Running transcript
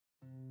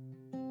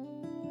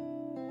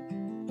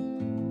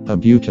A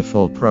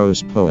beautiful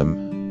prose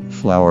poem,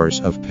 Flowers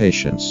of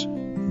Patience,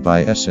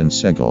 by Ehsan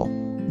Sehgal.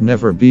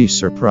 Never be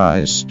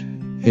surprised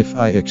if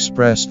I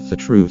express the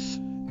truth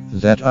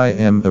that I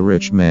am a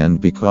rich man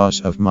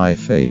because of my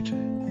fate.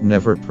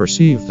 Never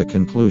perceive the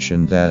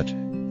conclusion that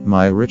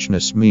my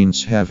richness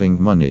means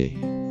having money.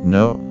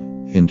 No,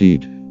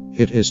 indeed,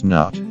 it is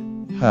not.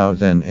 How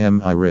then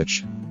am I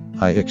rich?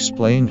 I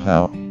explain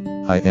how.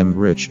 I am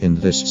rich in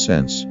this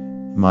sense.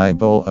 My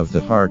bowl of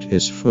the heart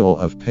is full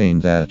of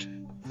pain that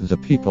the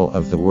people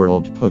of the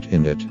world put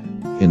in it.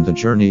 In the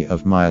journey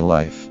of my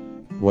life,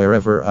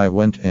 wherever I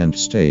went and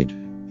stayed,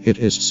 it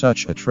is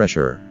such a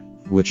treasure,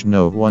 which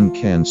no one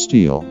can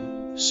steal,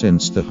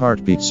 since the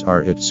heartbeats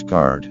are its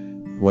guard.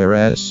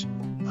 Whereas,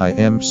 I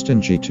am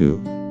stingy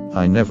too.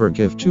 I never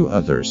give to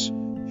others,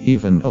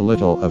 even a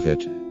little of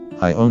it.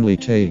 I only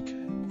take.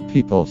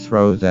 People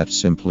throw that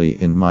simply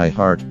in my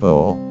heart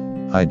bowl.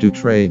 I do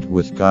trade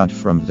with God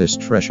from this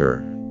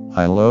treasure.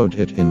 I load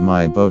it in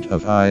my boat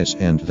of eyes,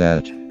 and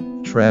that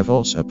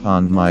travels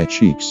upon my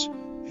cheeks,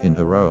 in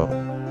a row,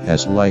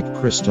 as like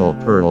crystal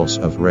pearls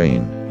of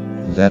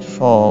rain, that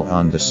fall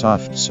on the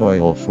soft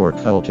soil for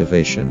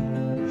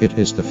cultivation. It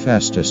is the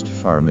fastest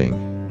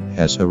farming.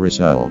 As a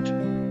result,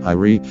 I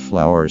reap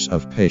flowers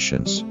of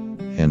patience,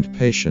 and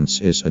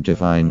patience is a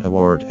divine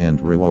award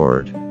and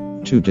reward,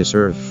 to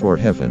deserve for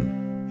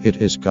heaven. It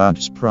is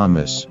God's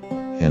promise,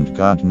 and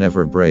God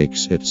never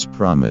breaks its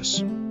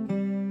promise.